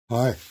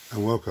Hi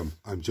and welcome.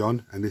 I'm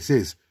John and this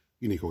is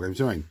Unique All Games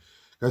Terrain.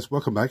 Guys,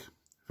 welcome back.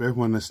 For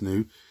everyone that's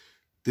new,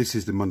 this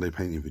is the Monday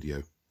painting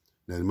video.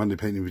 Now the Monday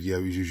painting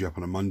video is usually up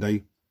on a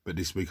Monday, but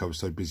this week I was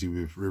so busy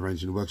with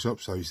rearranging the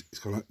workshop, so it's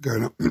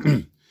going up,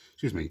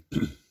 excuse me,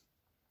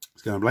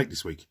 it's going up late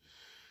this week.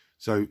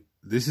 So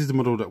this is the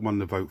model that won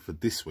the vote for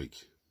this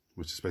week,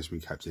 which is Space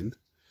Marine Captain.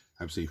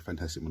 Absolutely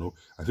fantastic model.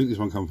 I think this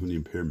one comes from the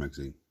Imperium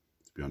magazine,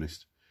 to be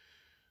honest.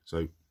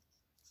 So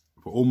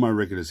for all my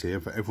regulars here,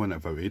 for everyone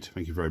that voted,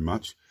 thank you very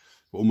much.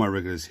 For all my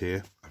regulars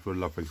here, I feel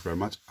love, thank you very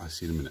much. I'll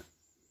see you in a minute.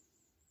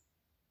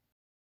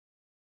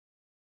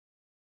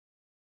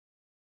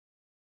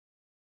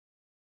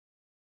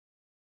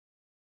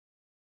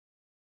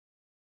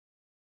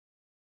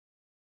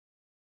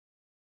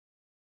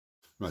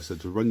 Right, so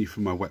to run you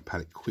through my wet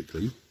palette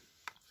quickly,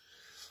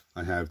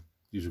 I have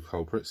usual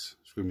culprits: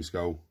 Screaming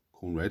Skull,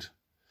 Khorne Red,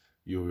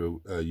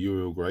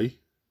 Uriel Grey.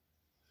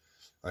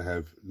 I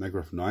have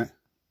Naggaroth Night.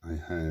 I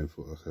have,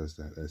 what else is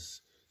that? That's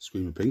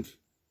Screamer Pink.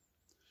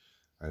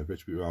 I have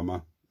Retributor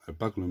Armour. I have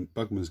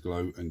Bugman's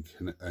Glow and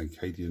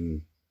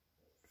Cadian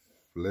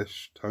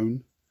Flesh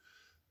Tone.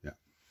 Yeah.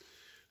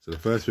 So the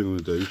first thing I'm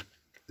going to do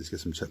is get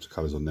some chapter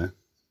colours on there.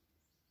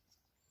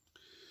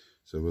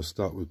 So we'll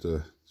start with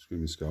the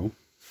Screaming Skull.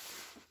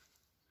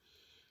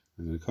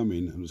 I'm going to come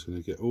in, I'm just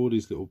going to get all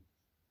these little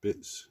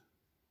bits.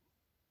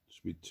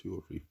 Should be 2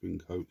 or 3 thin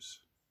coats.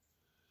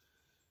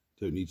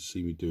 Don't need to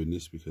see me doing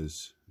this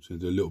because I'm just going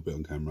to do a little bit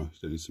on camera. You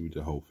don't need to see me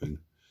do the whole thing.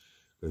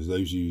 Because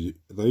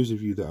those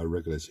of you that are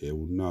regulars here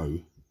will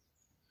know,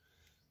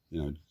 you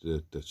know,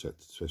 the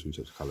especially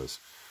chapter colours.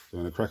 So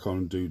I'm going to crack on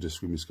and do the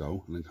Screaming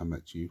Skull and then come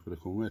back to you for the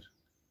Khorne Red.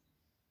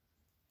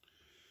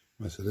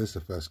 Right, so there's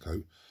the first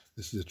coat.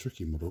 This is a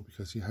tricky model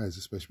because he has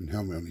a Space Marine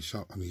helmet on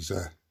his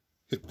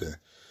hip there.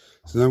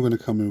 So now I'm going to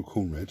come in with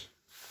Khorne Red.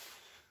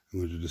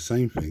 I'm going to do the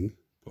same thing,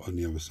 but on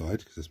the other side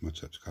because that's my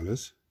chapter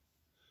colours.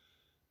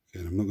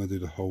 Again, I'm not going to do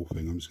the whole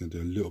thing. I'm just going to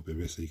do a little bit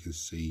of it so you can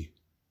see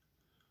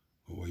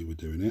what way we're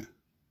doing it.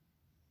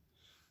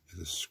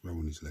 There's a scroll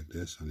on his leg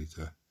there, so I need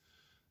to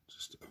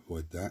just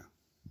avoid that.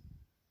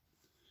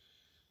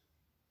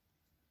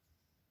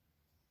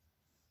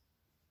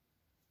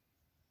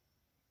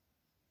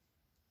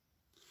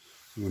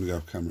 I'm going to go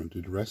off camera and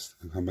do the rest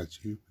and come back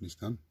to you when it's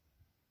done.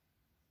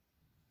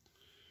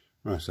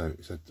 Right, so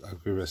I'll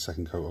give it a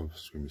second coat of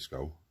Screaming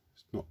Skull.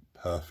 It's not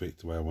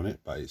perfect the way I want it,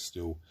 but it's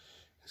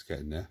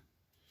getting there.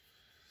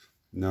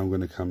 Now I'm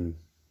going to come,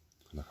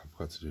 like I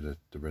forgot to do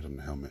the red on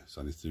the helmet, so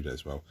I need to do that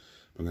as well.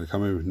 But I'm going to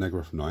come over with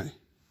Naggaroth Night,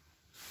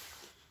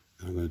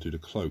 and I'm going to do the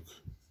cloak.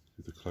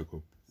 With the cloak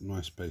with a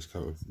nice base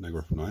coat of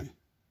Naggaroth Night.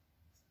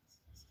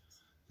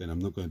 Again, I'm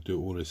not going to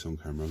do all this on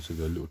camera. I'm just going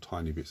to do a little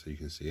tiny bit so you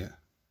can see it.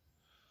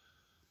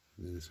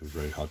 And this is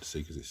very hard to see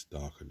because it's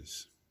dark and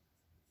it's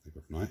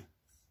Naggaroth Night.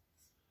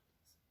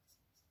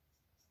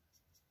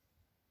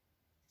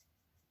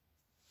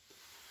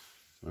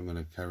 So I'm going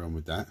to carry on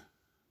with that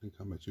and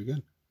come back to you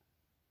again.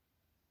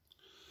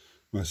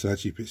 Right, so I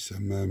actually put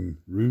some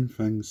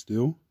Runefang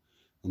steel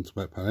onto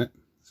wet palette.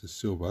 This is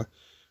silver.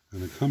 I'm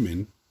going to come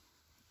in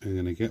and I'm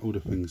going to get all the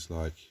things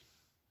like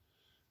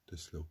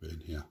this little bit in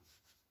here.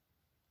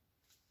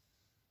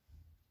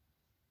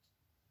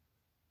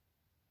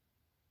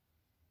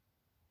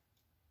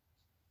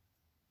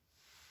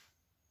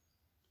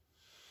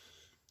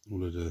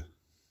 All of the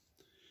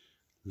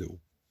little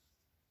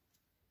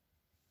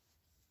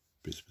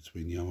bits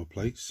between the armour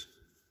plates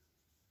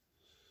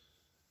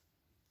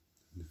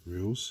and the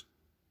grills.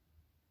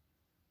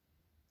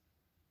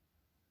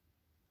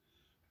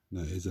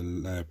 Now it is a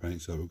layer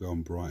paint, so it will go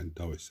on bright and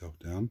dull itself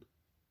down.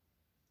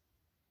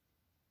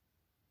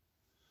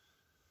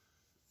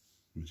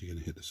 And you're going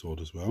to hit the sword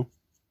as well.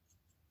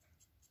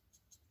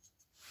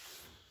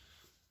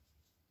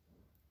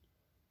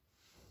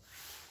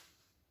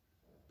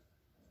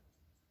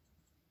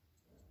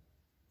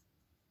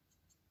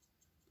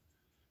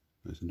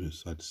 Let's do it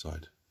side to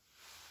side.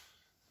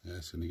 Yeah,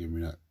 it's going to give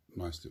me that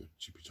nice little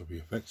chippy choppy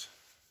effect.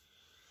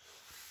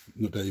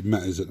 Not that it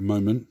matters at the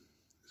moment,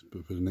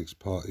 but for the next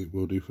part it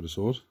will do for the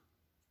sword.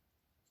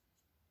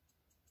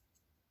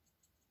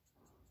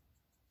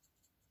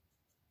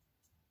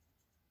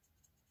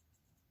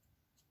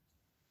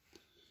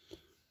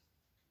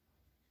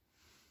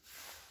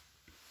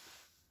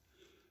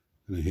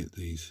 And I hit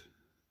these,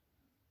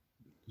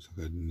 it's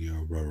like a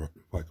Neo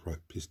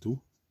Vicrite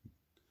pistol.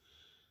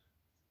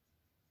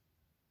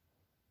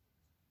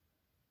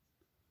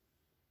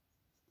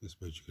 I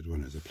suppose you could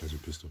run it as a pleasure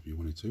pistol if you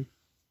wanted to.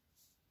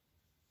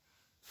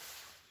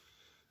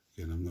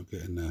 Again, I'm not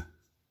getting the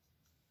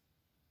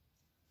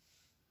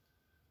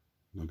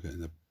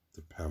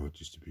power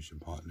distribution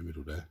part in the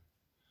middle there.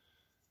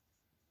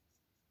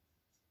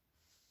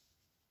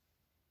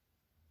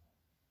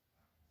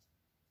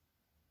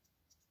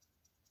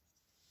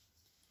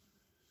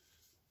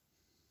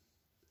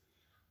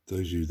 Those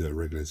of you that are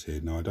regulars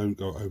here, now I don't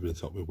go over the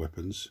top with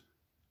weapons.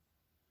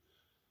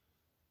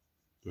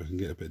 If I can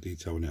get a bit of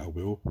detail in it, I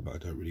will, but I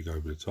don't really go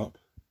over the top.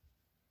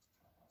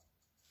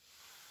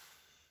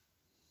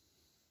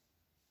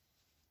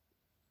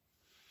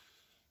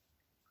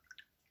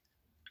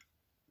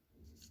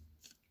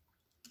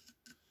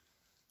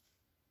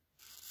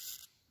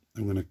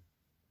 I'm going to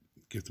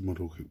give the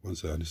model a quick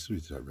once over. This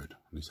is that red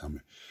on this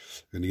helmet.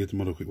 I'm going to give the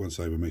model a quick once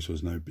over, make sure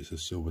there's no bits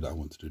of silver that I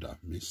want to do that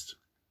I've missed.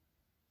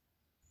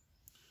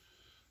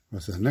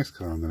 Right, so the next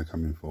colour I'm going to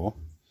come in for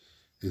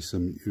is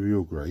some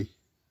Uriel Grey.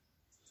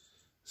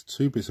 There's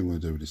two bits I'm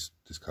going to do with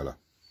this colour.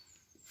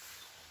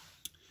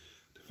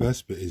 The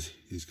first bit is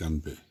his gun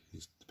bit.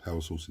 It's the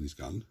power source in his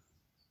gun.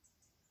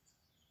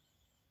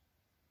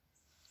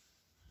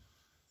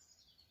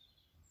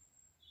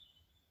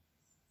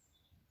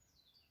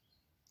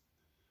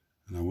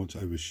 And I want to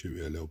overshoot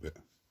it a little bit.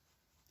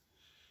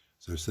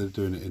 So instead of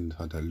doing it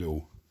inside the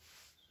little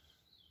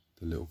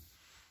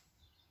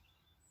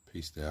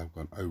piece there, I've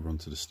gone over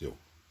onto the steel.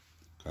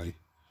 Okay.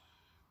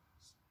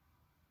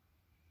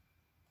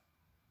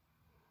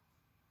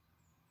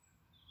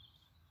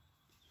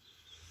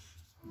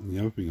 And the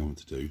other thing I want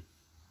to do,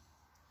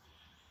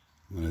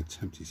 I'm going to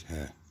attempt his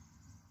hair.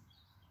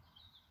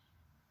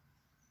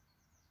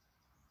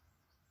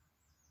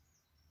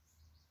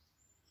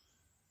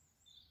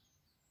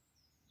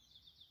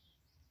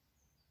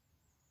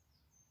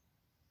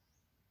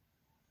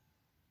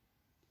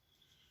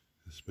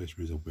 The Space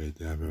Marines are weird.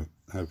 They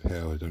have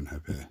hair or don't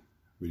have hair.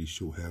 Really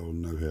short hair or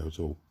no hair at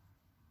all.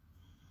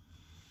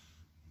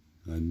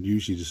 And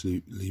usually just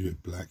leave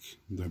it black.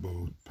 Don't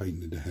bother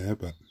painting the hair,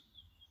 but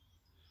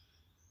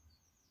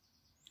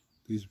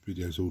these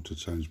videos are all to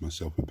challenge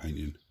myself with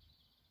painting.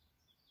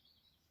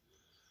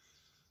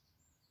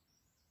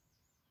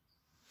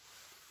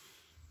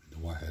 The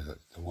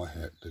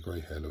grey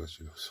hair looks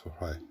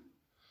alright.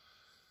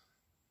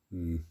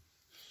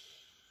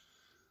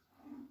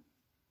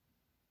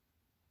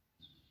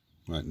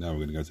 Right, now we're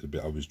going to go to the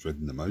bit I was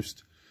dreading the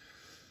most.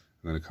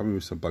 I'm going to come in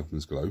with some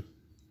Bugman's Glow. I'm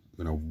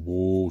going to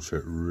wash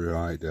it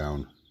right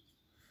down.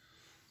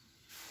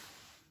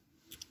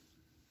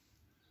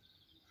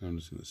 And I'm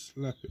just going to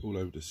slap it all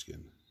over the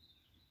skin.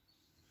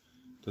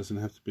 Doesn't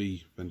have to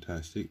be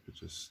fantastic, but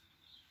just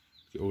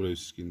get all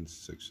those skin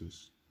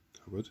sections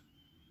covered.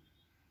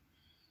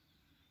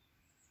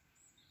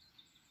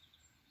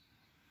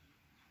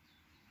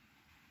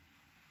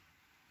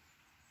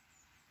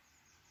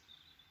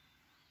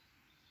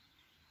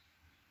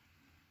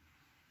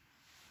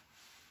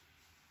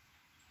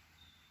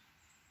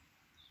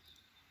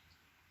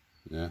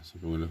 Yeah, so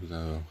if we look at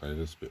that, okay,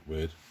 that's a bit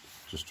weird.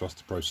 Just trust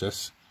the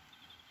process.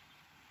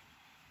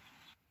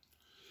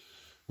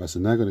 Right, so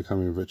now I'm going to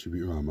come in with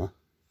Retributor Armour.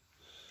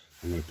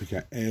 I'm going to pick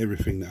out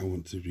everything that I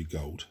want to be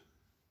gold.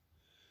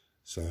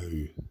 So,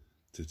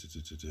 let's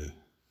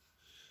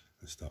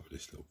start with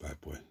this little bad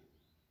boy.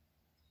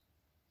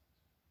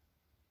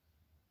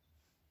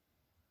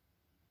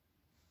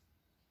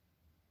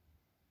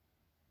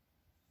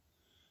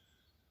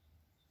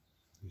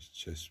 This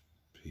chest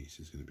piece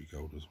is going to be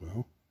gold as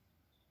well.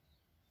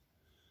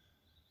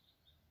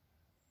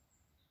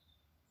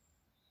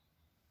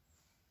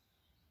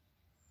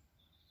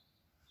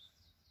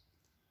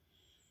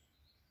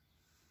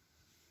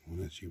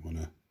 I actually want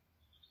to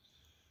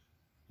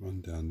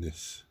run down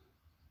this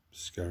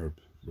Scarab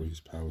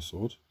Ruiz power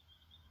sword.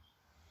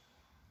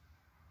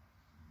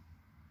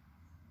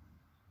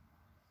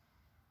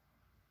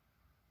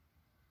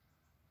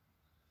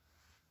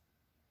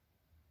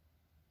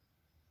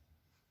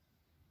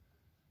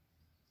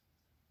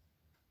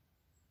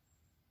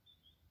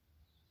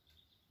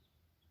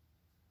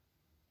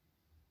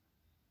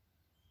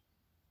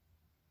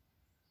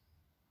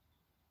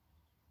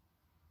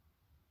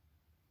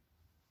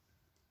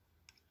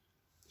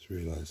 Just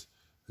realised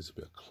there's a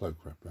bit of cloak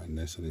wrap around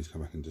there, so I need to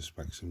come back and just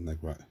whack some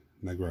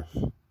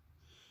Nagraf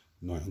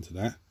Knight onto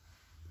that.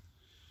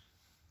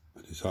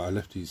 And so I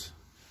left these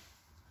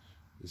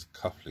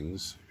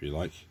cufflings, if you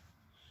like.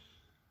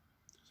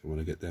 So I want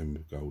to get them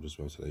with gold as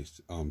well, so the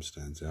arm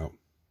stands out.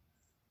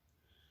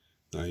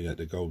 Now yeah,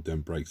 the gold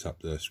then breaks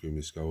up the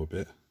Screaming Skull a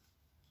bit.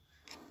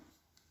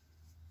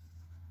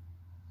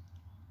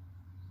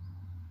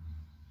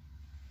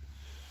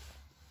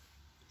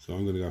 So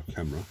I'm going to go off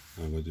camera,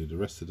 and I'm going to do the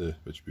rest of the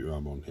Retributor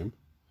armor on him,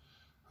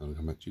 and I'll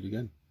come back to you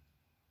again.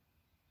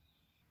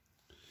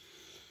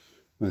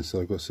 Right, so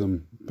I've got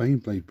some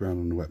Baneblade Brown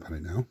on the wet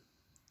palette now.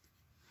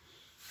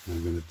 And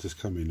I'm going to just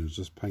come in and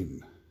just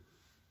paint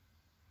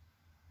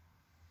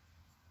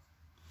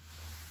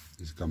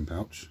this gun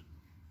pouch.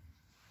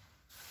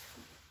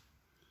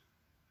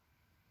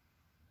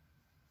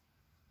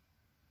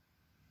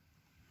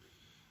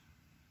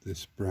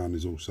 This brown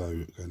is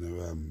also going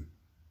to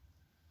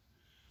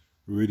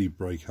really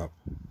break up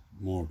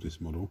more of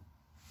this model.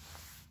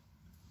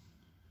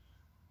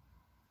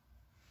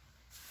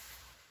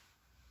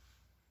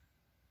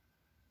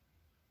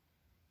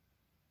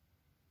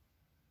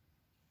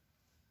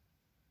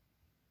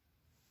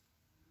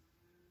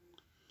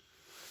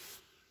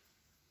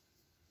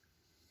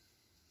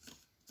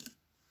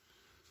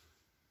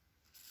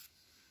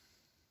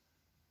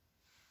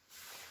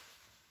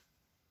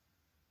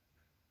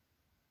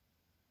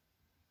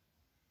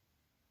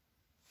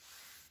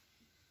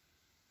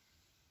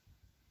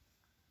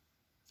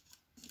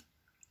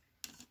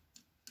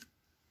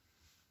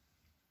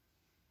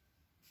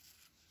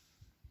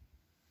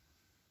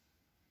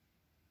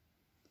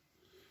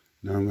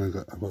 Now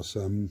I've got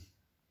some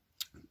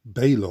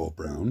Baylor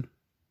brown,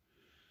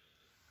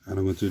 and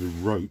I'm going to do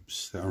the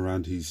ropes that are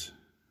around his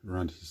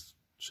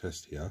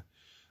chest here.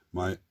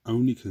 My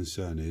only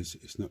concern is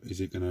is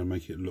it going to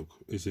make it look,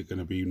 is it going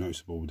to be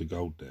noticeable with the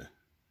gold there?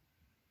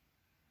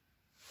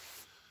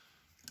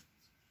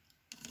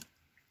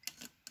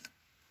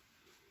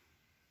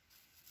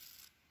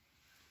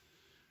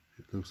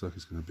 It looks like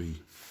it's going to be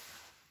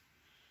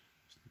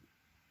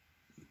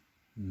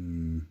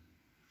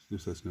it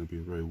looks like it's going to be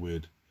a very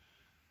weird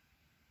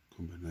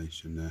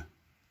combination there.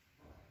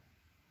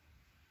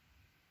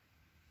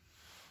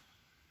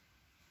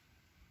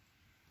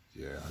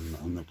 Yeah,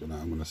 I'm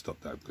gonna stop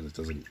that because it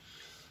doesn't.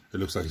 It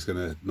looks like it's not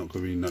going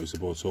to be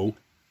noticeable at all.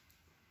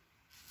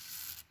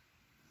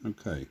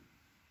 Okay.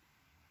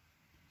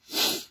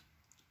 So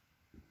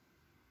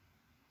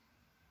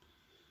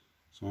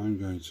I'm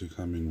going to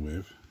come in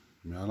with.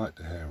 I mean, I like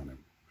the hair on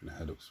him. And the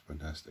hair looks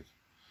fantastic.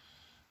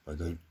 But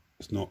I'm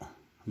not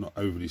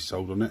overly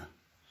sold on it.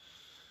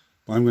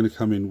 But I'm going to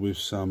come in with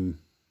some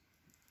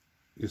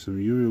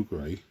Uriel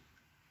Grey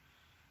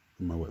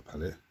from my wet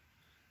palette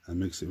and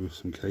mix it with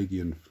some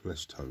Cadian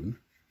Flesh Tone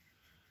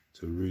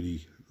to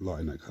really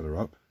lighten that colour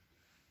up.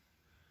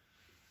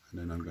 And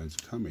then I'm going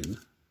to come in and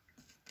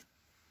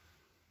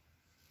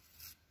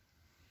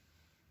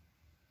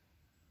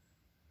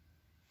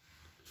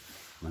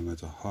I'm going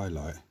to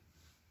highlight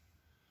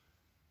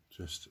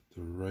just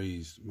the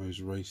most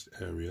raised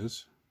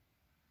areas.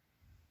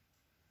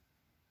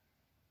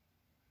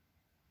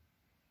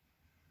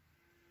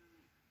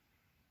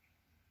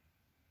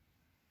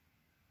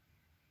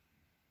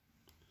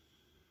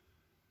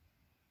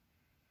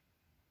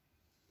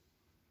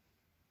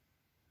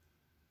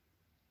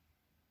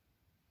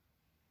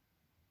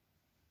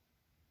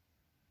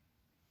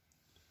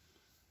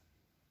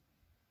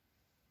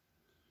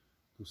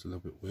 Looks a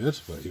little bit weird,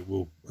 but it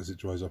will, as it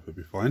dries up, it'll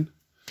be fine.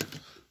 Let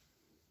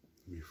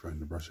me throw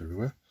the brush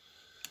everywhere.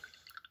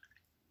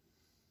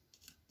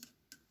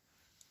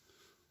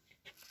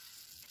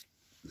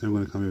 Then I'm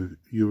going to come in with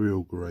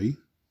Uriel Grey.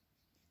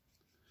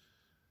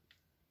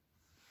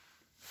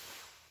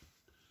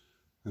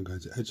 I'm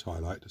going to edge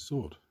highlight the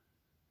sword.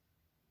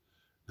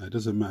 Now it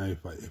doesn't matter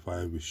if I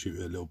overshoot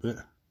it a little bit.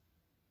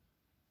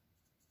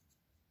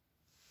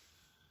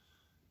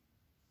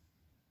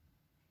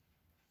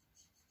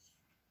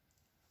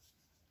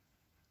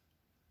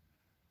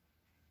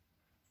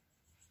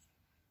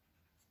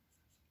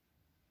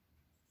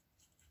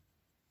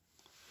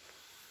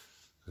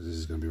 Because this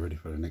is going to be ready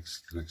for the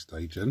next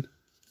stage then.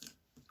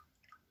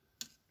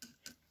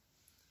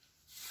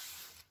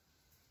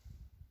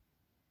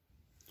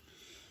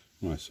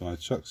 Right, so I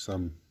chucked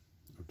some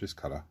of this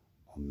colour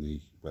on the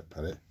wet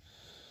palette.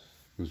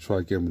 I'm going to try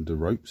again with the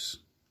ropes.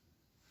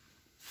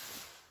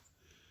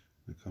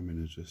 I come in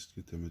and just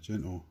give them a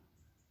gentle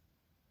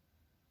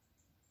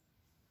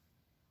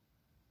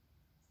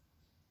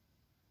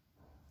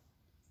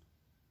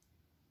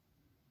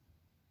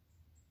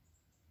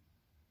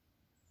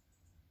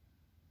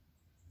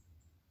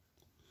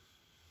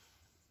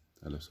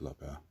that looks a lot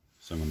better.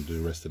 So I'm going to do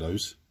the rest of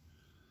those.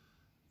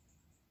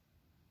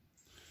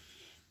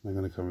 I'm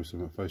going to come with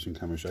some Photone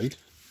Camo Shade.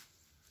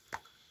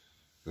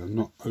 I'm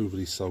not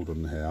overly sold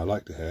on the hair. I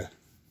like the hair,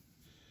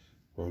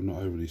 but I'm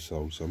not overly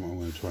sold. So what I'm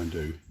going to try and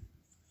do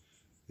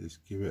is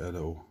give it a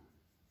little.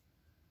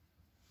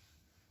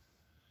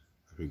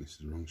 I think this is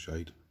the wrong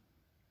shade.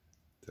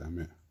 Damn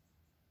it.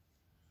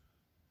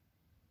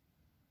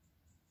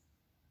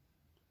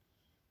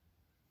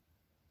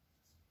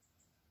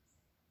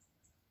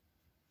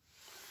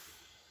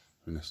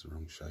 I think that's the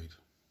wrong shade.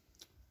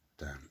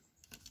 Damn.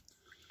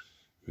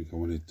 I think I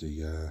wanted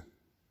the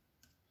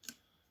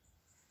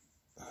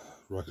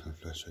right kind of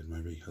flesh shade,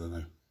 maybe. I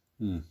don't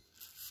know.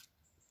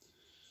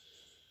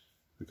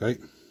 Okay.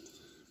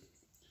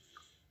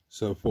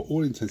 So for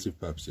all intensive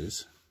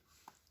purposes,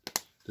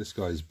 this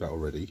guy is battle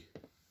ready.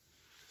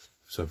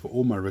 So for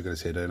all my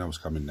regulars here, they know what's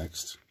coming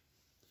next.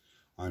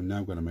 I'm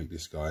now going to make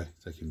this guy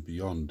taking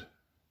beyond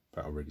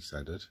battle ready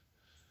standard.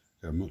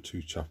 I'm not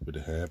too chuffed with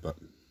the hair, but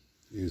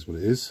it is what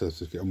it is. So let's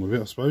just get on with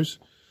it, I suppose.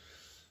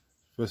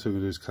 First thing I'm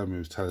going to do is come in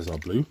with Talazar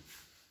Blue.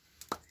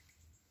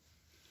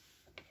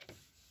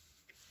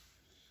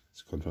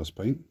 It's contrast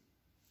paint.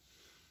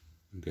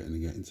 I'm getting to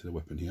get into the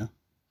weapon here.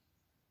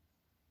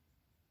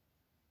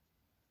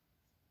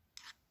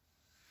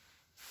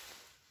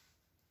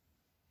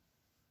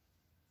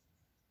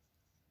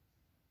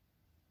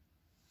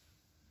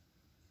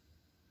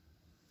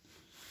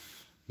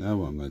 Now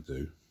what I'm going to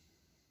do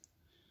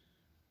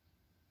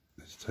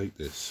is take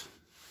this.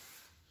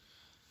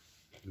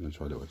 I'm going to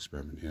try a little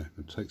experiment here. I'm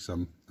going to take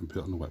some and put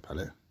it on the wet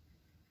palette.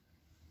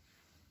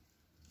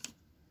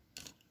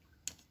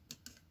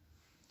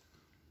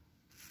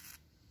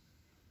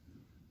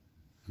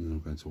 And then I'm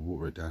going to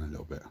water it down a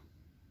little bit.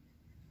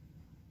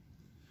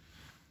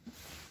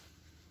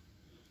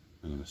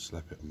 I'm going to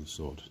slap it on the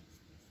sword.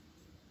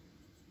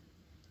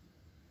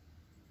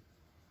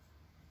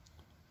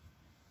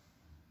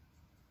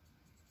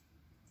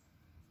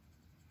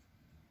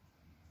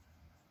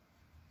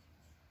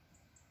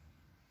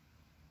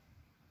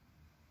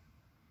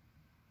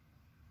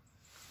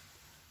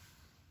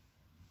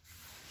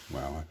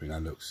 Wow, I think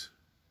that looks,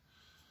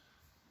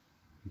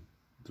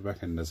 the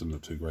back end doesn't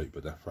look too great,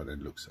 but that front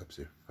end looks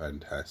absolutely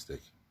fantastic.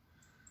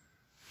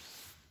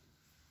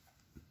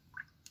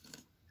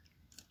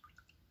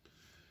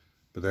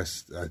 But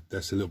that's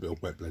a little bit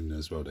of wet blending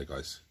as well there,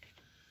 guys,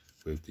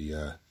 with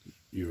the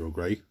Euro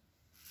Grey,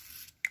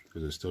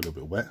 because it's still a little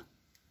bit wet.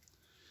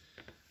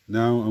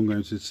 Now I'm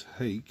going to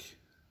take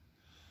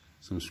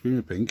some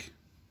Screamer Pink,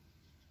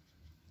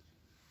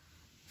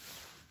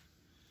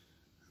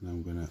 and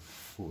I'm going to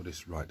water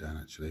this right down.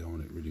 Actually, I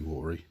want it really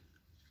watery.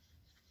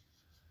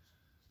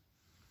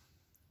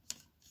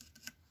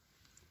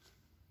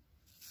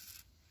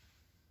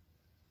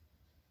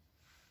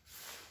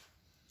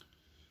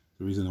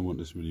 The reason I want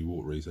this really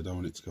watery is I don't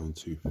want it to go on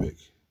too thick.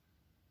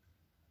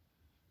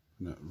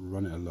 I'm going to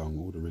run it along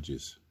all the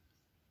ridges.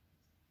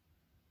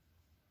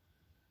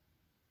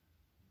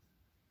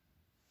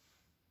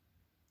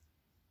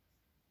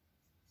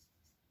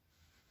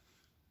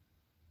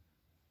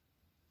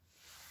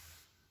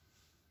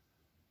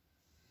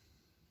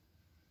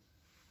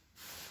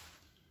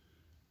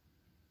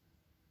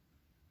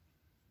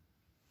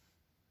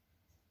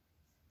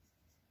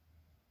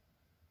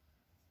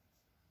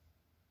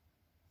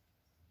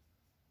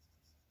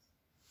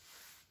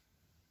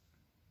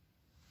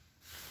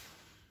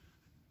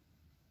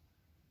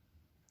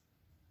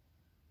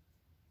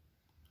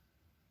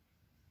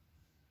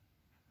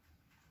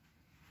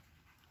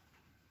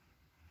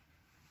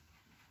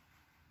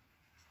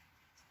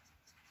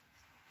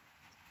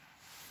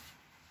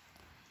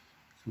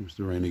 Comes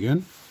the rain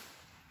again.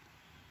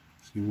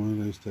 It's been one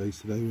of those days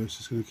today where it's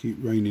just going to keep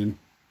raining,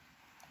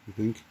 I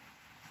think.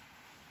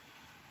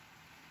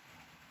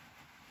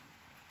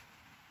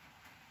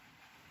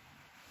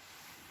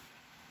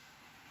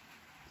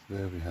 So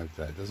there we have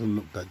that. It doesn't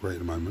look that great at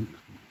the moment.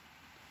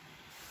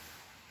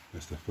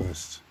 That's the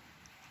first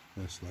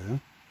layer.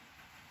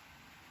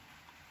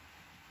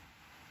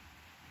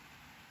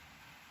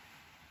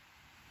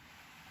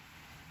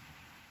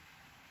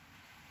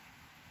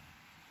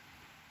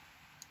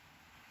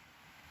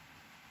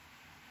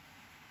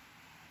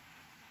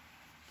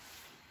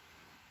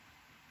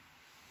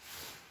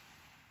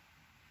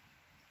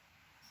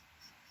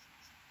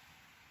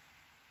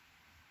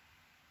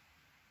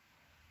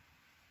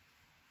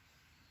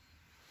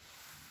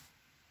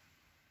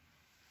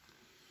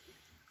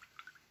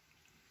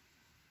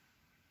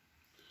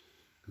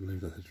 And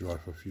leave that to dry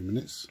for a few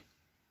minutes.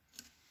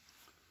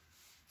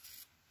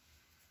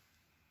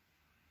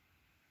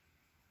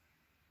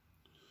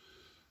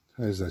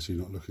 That is actually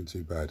not looking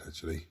too bad,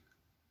 actually.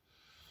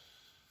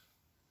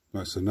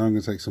 Right, so now I'm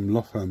going to take some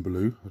Lothern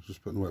Blue. I'll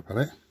just put in the wet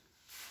palette,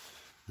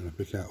 and I'll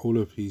pick out all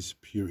of his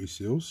purity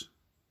seals.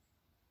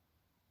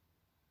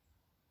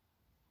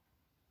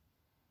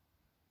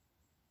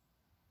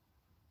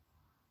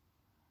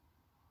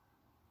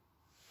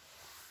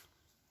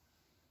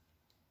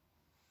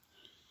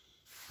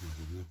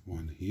 There's another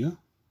one here.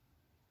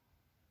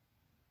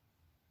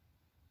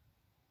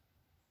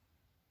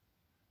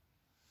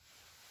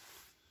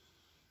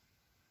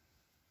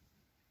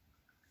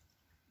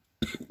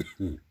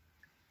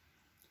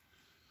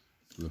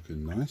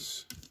 Looking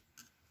nice.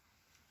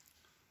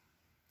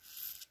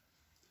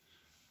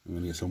 I'm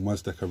going to get some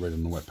Wazdeka Red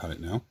on the wet palette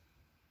now.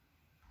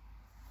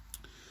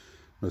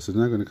 Right, so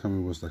now I'm going to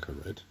come with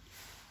Wazdeka Red,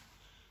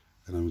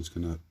 and I'm just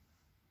going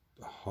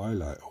to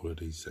highlight all of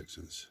these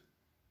sections.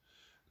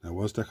 Now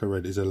Wazdeka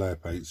Red is a layer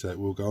paint, so it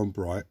will go on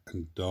bright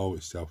and dull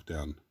itself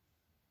down.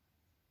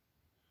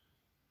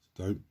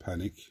 So don't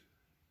panic.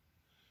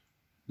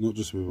 Not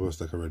just with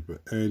Wazdeka Red, but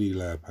any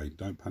layer paint.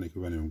 Don't panic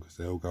with any of them, because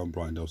they all go on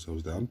bright and dull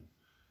themselves down.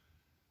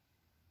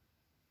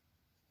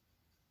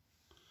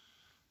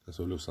 That's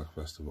what it looks like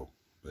first of all.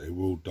 But it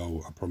will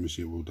dull, I promise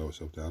you it will dull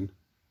itself down.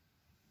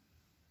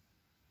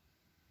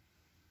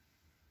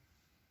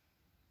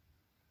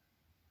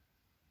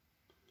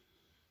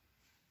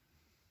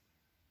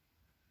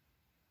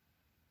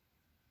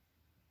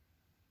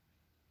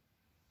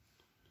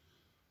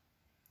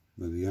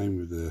 Now the aim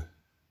with the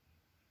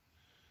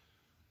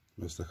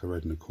Wazdeka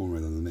Red and the corn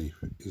red underneath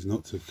is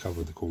not to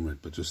cover the corn red,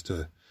 but just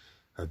to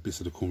have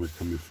bits of the corn red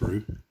coming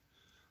through.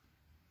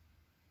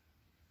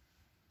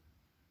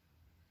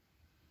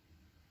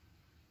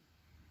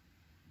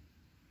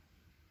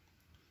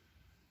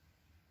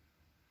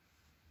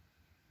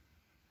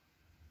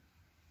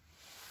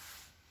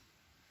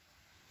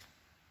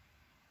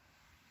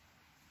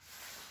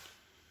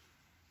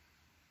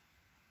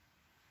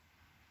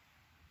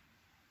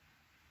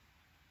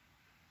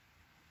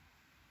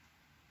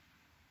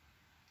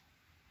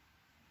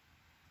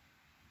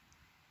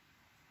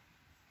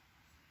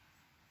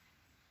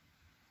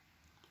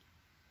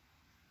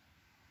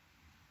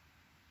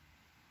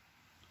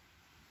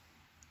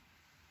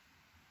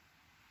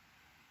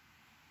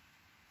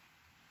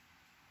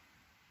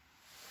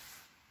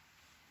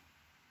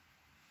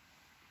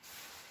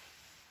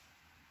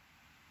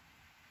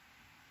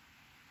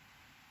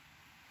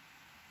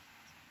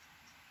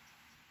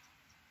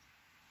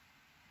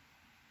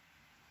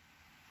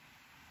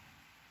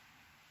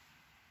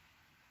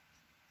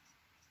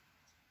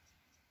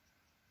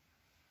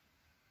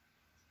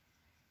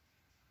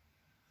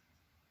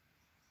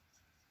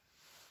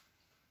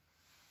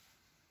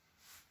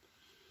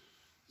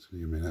 It's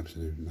going to give me an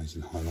absolute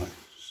amazing highlight.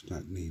 Just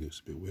that knee looks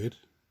a bit weird.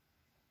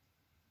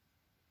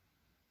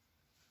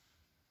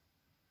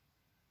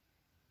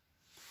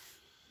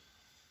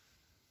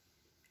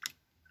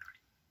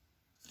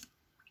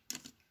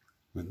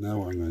 But now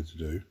what I'm going to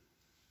do,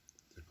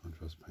 the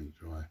contrast paint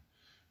dry.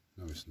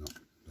 No, it's not.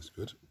 That's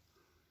good.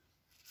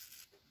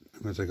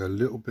 I'm going to take a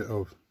little bit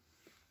of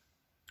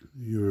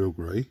Uriel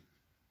Grey,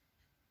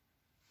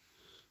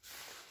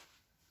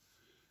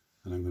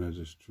 and I'm going to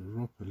just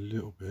drop a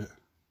little bit.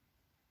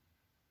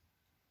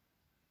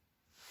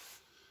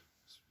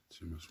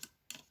 Too much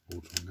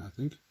water on that, I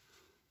think.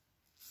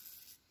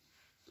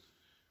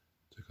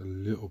 Take a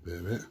little bit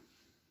of it.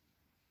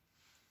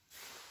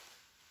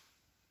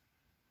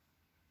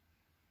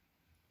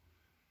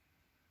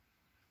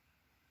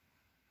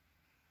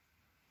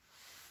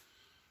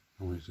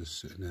 And it's just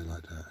sitting there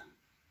like that.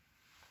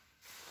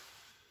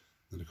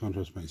 And the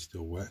contrast paint's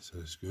still wet, so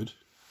it's good.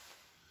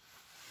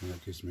 And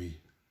that gives me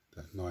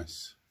that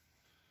nice.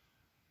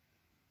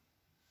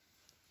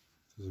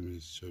 Doesn't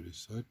really show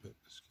this side, but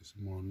let's get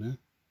some more on there.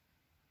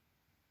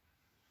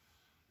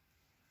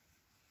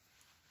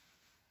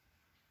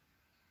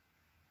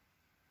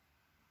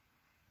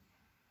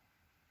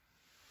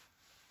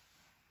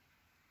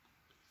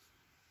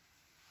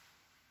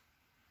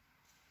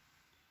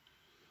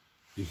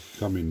 You can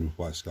come in with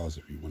white scars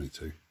if you wanted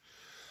to.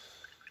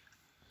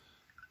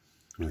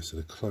 Right, so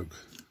the cloak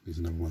needs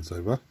another once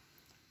over.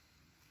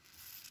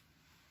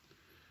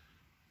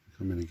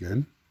 Come in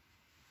again.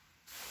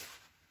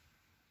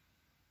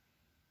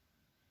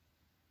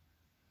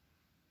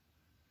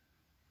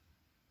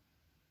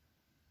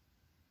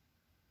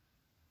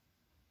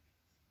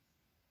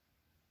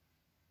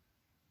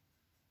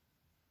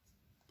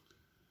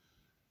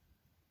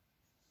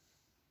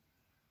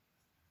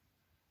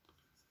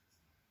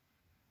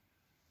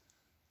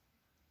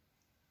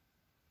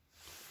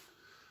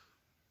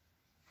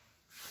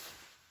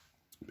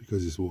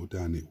 Because it's watered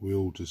down, it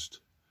will just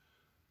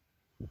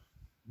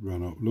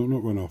run off,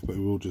 not run off, but it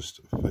will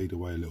just fade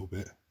away a little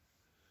bit.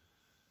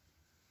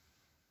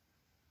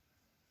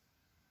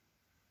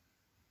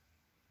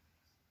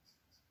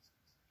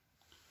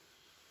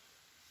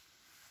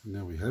 And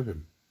now we have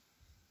him.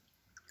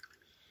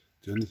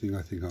 The only thing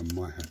I think I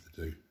might have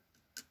to do,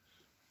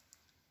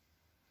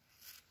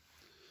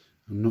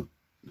 I'm not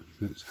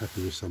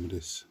happy with some of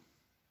this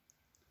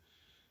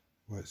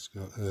white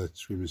skull,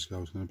 screaming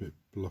skull. It's going a bit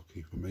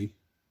blocky for me.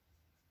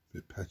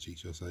 Bit patchy,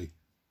 shall I say.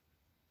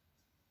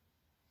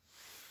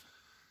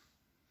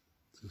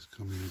 Just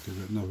come in and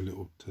give it another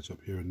little touch up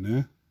here and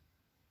there.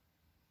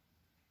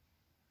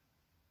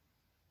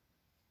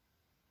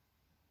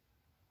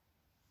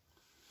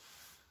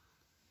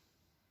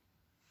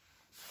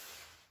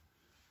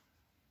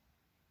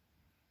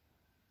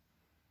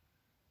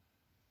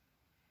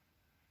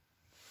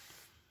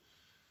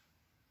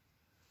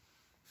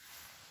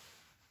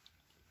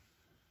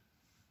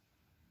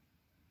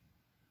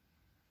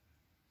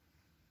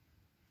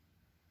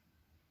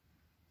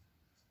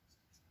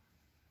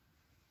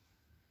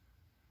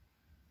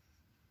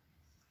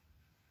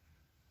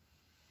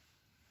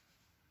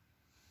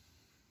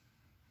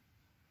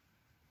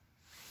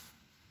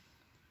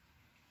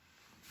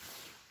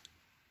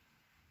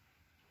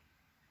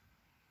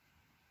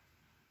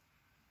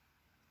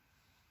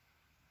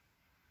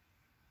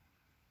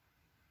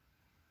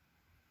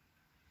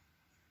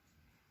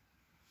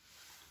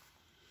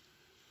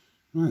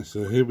 Right,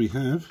 so here we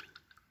have,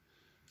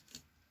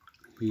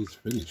 he's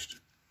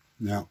finished.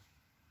 Now,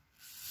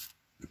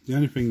 the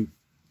only thing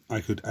I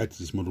could add to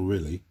this model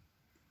really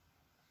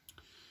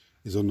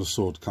is on the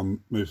sword,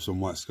 move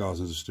some white scars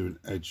and just do an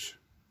edge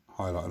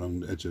highlight along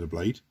the edge of the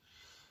blade.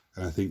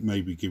 And I think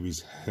maybe give his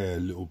hair a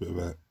little bit of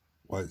a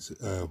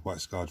white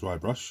scar dry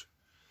brush.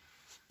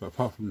 But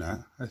apart from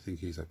that, I think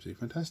he's absolutely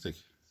fantastic.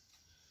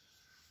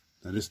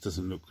 Now this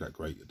doesn't look that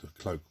great at the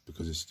cloak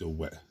because it's still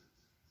wet.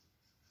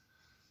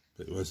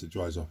 But as it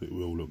dries off, it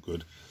will look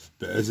good.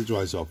 But as it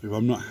dries off, if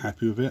I'm not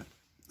happy with it,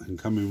 I can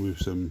come in with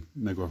some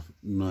Negaroth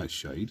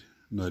Nightshade.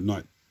 No,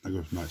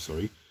 Negaroth Night,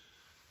 sorry.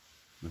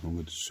 Look, I'm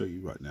going to show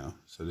you right now.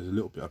 So there's a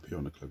little bit up here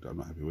on the cloak that I'm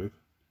not happy with.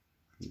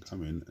 I can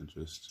come in and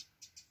just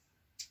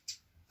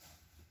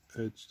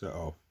edge that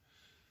off.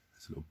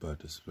 There's a little bird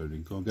that's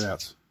floating. Go on, get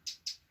out.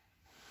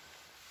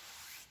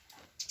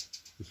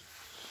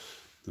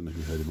 Don't know if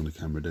you heard him on the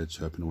camera there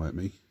chirping away at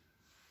me.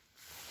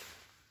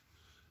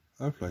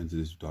 I've flown into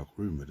this dark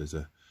room where there's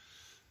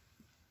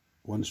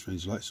one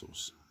strange light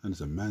source and there's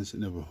a man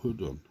sitting there with a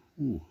hood on.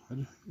 Ooh, I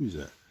don't know, who's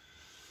that?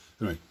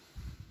 Anyway,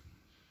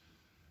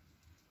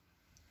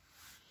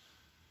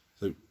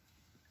 so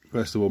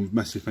first of all,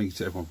 massive thank you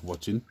to everyone for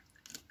watching.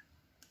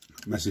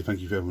 Massive thank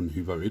you for everyone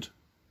who voted.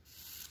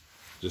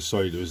 Just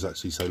sorry that it was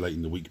actually so late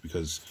in the week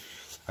because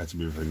I had to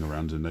move everything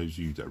around, and those of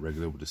you that are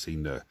regular would have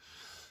seen the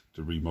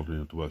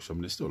remodelling of the workshop. I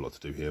mean, there's still a lot to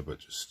do here, but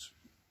just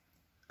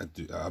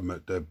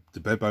the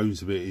bare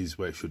bones of it is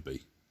where it should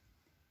be.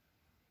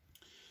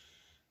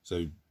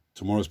 So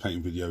tomorrow's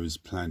painting video is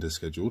planned as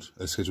scheduled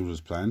as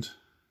planned.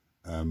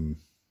 So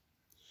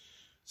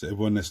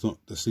everyone that's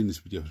seen this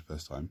video for the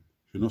first time,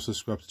 if you're not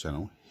subscribed to the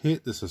channel,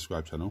 hit the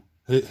subscribe channel,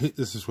 hit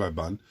the subscribe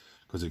button,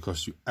 because it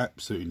costs you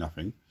absolutely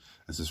nothing,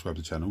 and subscribe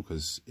to the channel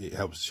because it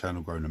helps the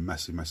channel grow in a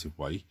massive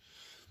way.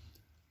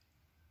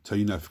 Turn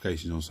your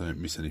notifications on so you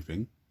don't miss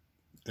anything.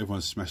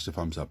 Everyone smash the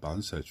thumbs up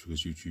button, so it's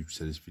because YouTube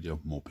said this video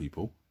to more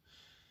people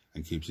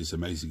and keeps this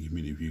amazing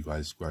community of you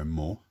guys growing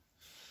more.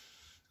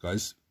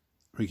 Guys,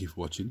 thank you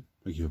for watching,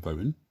 thank you for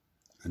voting.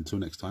 Until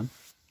next time,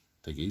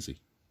 take it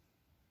easy.